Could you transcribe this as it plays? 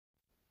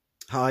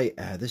Hi,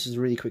 this is a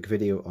really quick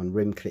video on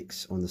rim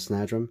clicks on the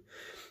snare drum.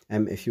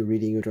 If you're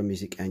reading your drum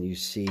music and you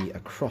see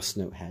a cross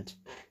note head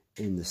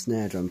in the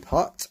snare drum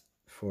part,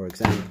 for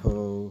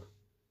example,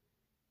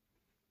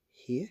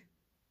 here,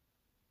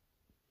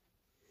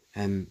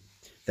 then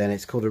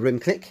it's called a rim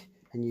click,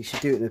 and you should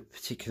do it in a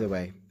particular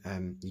way.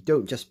 You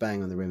don't just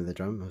bang on the rim of the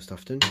drum most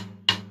often.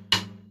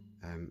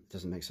 It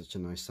doesn't make such a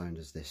nice sound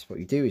as this. What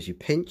you do is you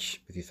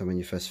pinch with your thumb and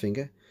your first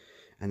finger,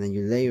 and then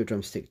you lay your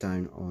drumstick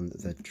down on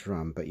the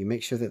drum, but you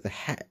make sure that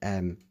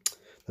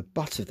the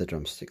butt of the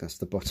drumstick, that's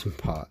the bottom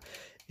part,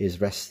 is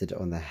rested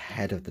on the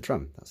head of the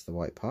drum. That's the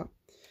white part.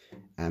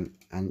 And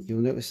you'll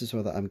notice as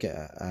well that I don't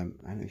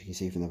know if you can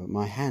see from there, but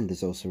my hand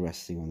is also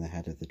resting on the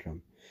head of the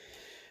drum.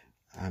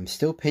 I'm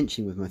still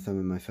pinching with my thumb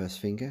and my first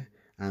finger.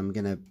 I'm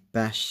going to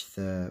bash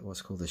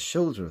what's called the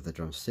shoulder of the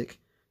drumstick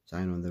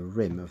down on the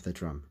rim of the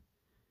drum.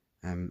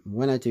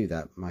 When I do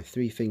that, my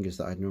three fingers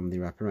that I'd normally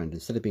wrap around,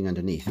 instead of being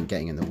underneath and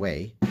getting in the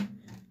way,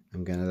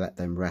 I'm going to let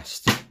them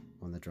rest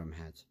on the drum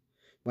head.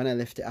 When I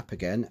lift it up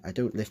again, I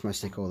don't lift my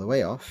stick all the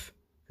way off,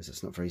 because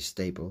it's not very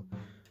stable.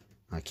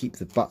 I keep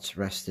the butt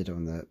rested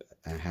on the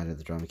head of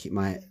the drum, I keep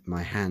my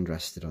hand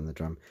rested on the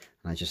drum,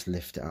 and I just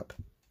lift it up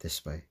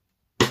this way.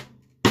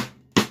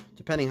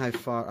 Depending how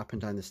far up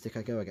and down the stick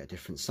I go, I get a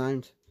different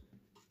sound.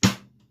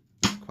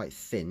 Quite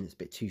thin, it's a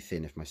bit too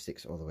thin if my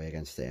stick's all the way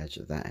against the edge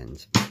of that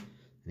end.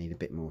 I need a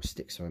bit more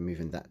stick, so I move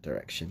in that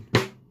direction.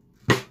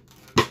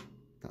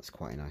 That's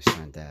quite a nice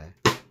sound there.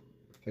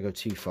 If I go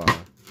too far,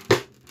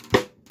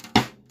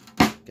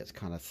 it gets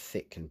kind of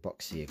thick and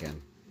boxy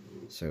again.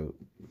 So,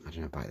 I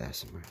don't know, about there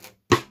somewhere.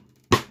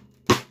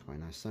 Quite a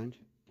nice sound.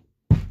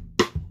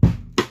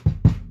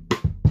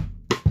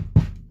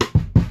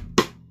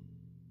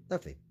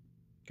 Lovely.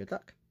 Good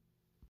luck.